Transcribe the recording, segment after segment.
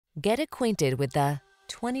Get acquainted with the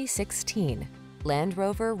 2016 Land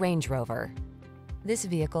Rover Range Rover. This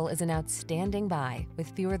vehicle is an outstanding buy with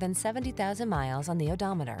fewer than 70,000 miles on the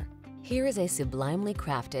odometer. Here is a sublimely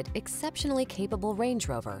crafted, exceptionally capable Range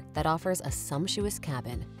Rover that offers a sumptuous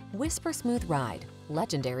cabin, whisper-smooth ride,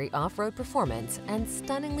 legendary off-road performance, and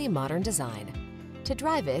stunningly modern design. To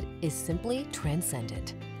drive it is simply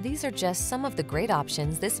transcendent. These are just some of the great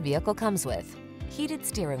options this vehicle comes with: heated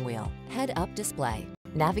steering wheel, head-up display,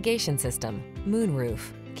 navigation system,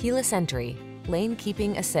 moonroof, keyless entry, lane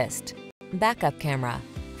keeping assist, backup camera,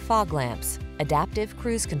 fog lamps, adaptive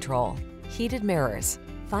cruise control, heated mirrors.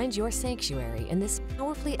 Find your sanctuary in this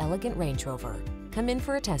powerfully elegant Range Rover. Come in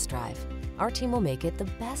for a test drive. Our team will make it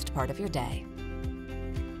the best part of your day.